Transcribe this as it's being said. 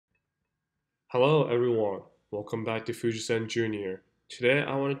Hello everyone, welcome back to Fujisan Junior. Today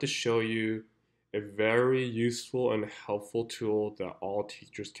I wanted to show you a very useful and helpful tool that all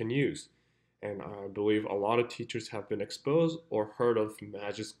teachers can use. And I believe a lot of teachers have been exposed or heard of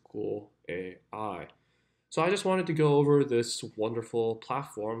Magic School AI. So I just wanted to go over this wonderful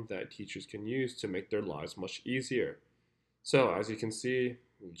platform that teachers can use to make their lives much easier. So as you can see,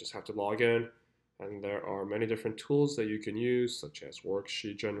 you just have to log in and there are many different tools that you can use such as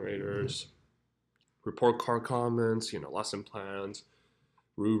worksheet generators, report card comments, lesson plans,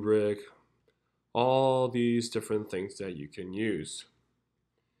 rubric, all these different things that you can use.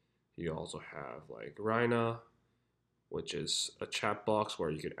 You also have like Rhina, which is a chat box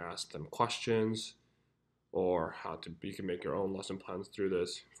where you can ask them questions or you can make your own lesson plans through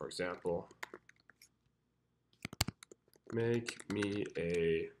this. For example, make me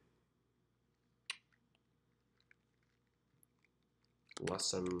a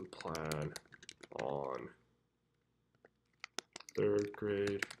lesson plan on third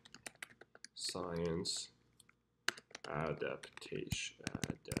grade science adaptation.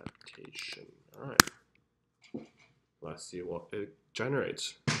 All right. Let's see what it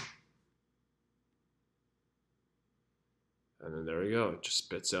generates. And then there we go. It just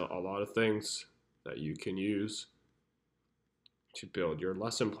spits out a lot of things that you can use to build your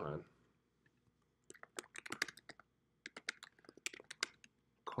lesson plan.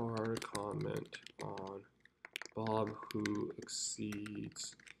 Card comment on Bob who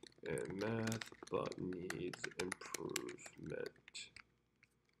exceeds in math but needs improvement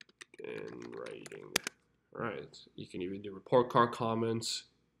in writing. All right, you can even do report card comments.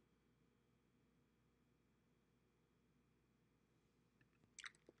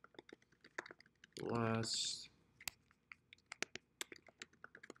 Let's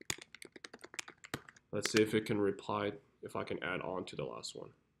see if it can reply, if I can add on to the last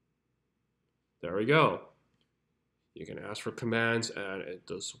one. There we go. You can ask for commands and it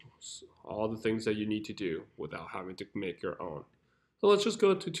does all the things that you need to do without having to make your own. So let's just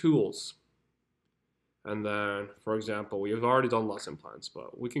go to tools. And then, for example, we have already done lesson plans,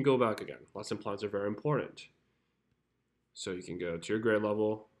 but we can go back again. Lesson plans are very important. So you can go to your grade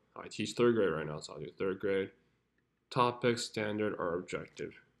level. I teach third grade right now, so I'll do third grade. Topic, standard, or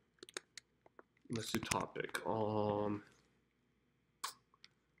objective. Let's do topic.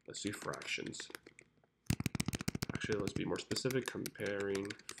 Let's do fractions. Actually, let's be more specific. Comparing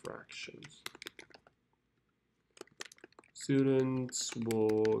fractions. Students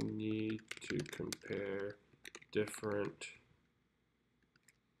will need to compare different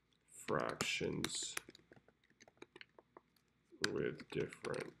fractions with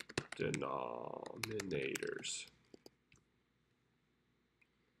different denominators.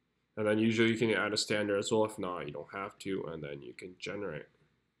 And then usually you can add a standard as well. If not, you don't have to, and then you can generate.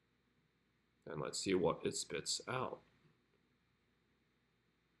 And let's see what it spits out.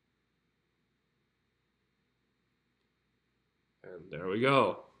 And there we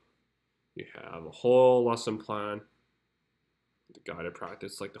go. You have a whole lesson plan, the guided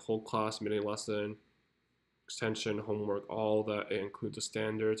practice, like the whole class, mini lesson, extension, homework, all that. It includes the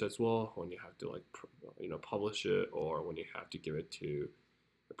standards as well when you have to publish it or when you have to give it to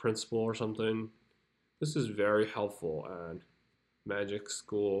the principal or something. This is very helpful, and Magic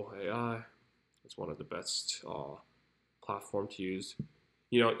School AI is one of the best platform to use.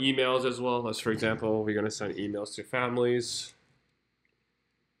 Emails as well. Let's, for example, we're going to send emails to families.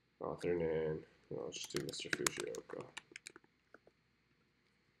 Author name, I'll just do Mr. Fujioka.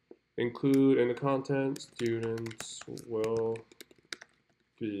 Include in the content, students will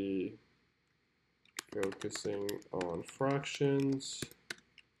be focusing on fractions,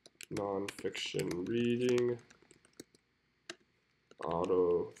 non-fiction reading,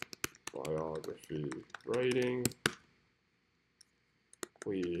 autobiography writing.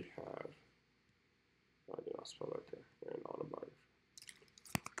 We have, I did not spell that there, and autobiography.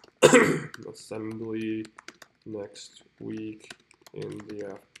 Assembly next week in the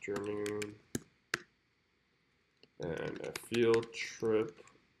afternoon, and a field trip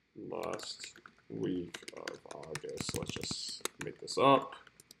last week of August. Let's just make this up.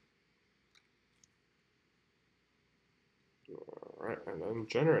 All right, and then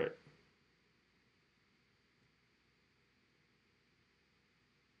generate.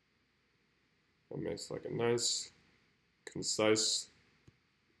 That makes like a nice, concise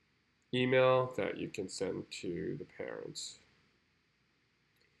email that you can send to the parents.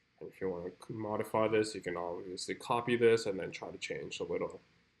 And if you want to modify this, you can obviously copy this and then try to change a little.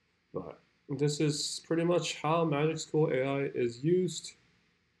 But this is pretty much how Magic School AI is used.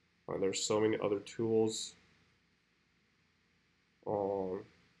 There's so many other tools.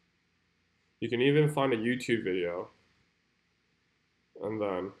 You can even find a YouTube video and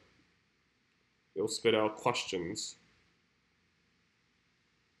then it'll spit out questions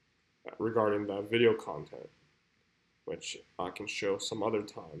regarding that video content, which I can show some other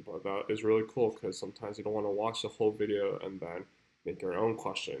time. But that is really cool because sometimes you don't want to watch the whole video and then make your own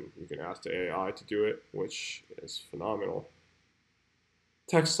question. You can ask the AI to do it, which is phenomenal.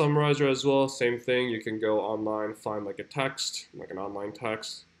 Text summarizer as well, same thing. You can go online, find like a text, like an online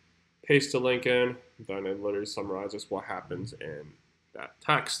text, paste the link in, then it literally summarizes what happens in that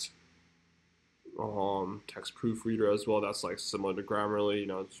text. Text proofreader as well, that's like similar to Grammarly, you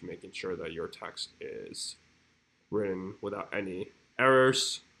know, just making sure that your text is written without any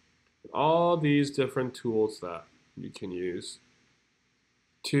errors. All these different tools that you can use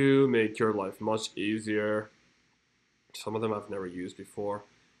to make your life much easier. Some of them I've never used before,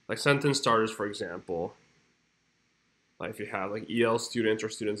 like sentence starters, for example. Like if you have like EL students or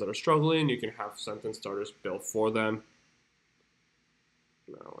students that are struggling, you can have sentence starters built for them.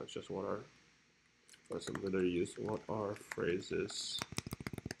 Now it's just let's literally use what are phrases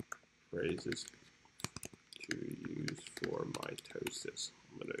to use for mitosis.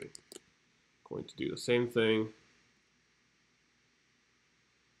 I'm literally going to do the same thing.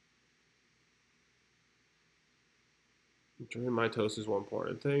 During mitosis, one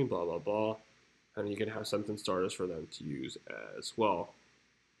important thing, blah, blah, blah. And you can have sentence starters for them to use as well.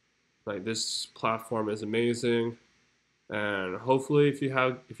 Like this platform is amazing. And hopefully if you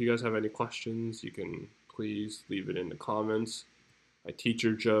guys have any questions, you can please leave it in the comments. My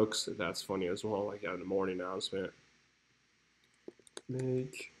teacher jokes, that's funny as well, like at the morning announcement.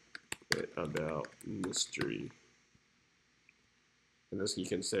 Make it about mystery. And this, you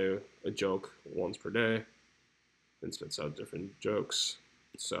can say a joke once per day and spits out different jokes.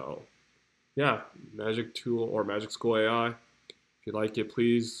 So yeah, Magic Tool or Magic School AI. If you like it,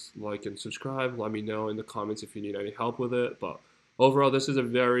 please like and subscribe. Let me know in the comments if you need any help with it. But overall, this is a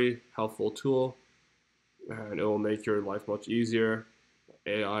very helpful tool and it will make your life much easier.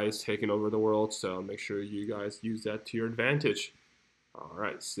 AI is taking over the world, so make sure you guys use that to your advantage. All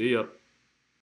right, see ya.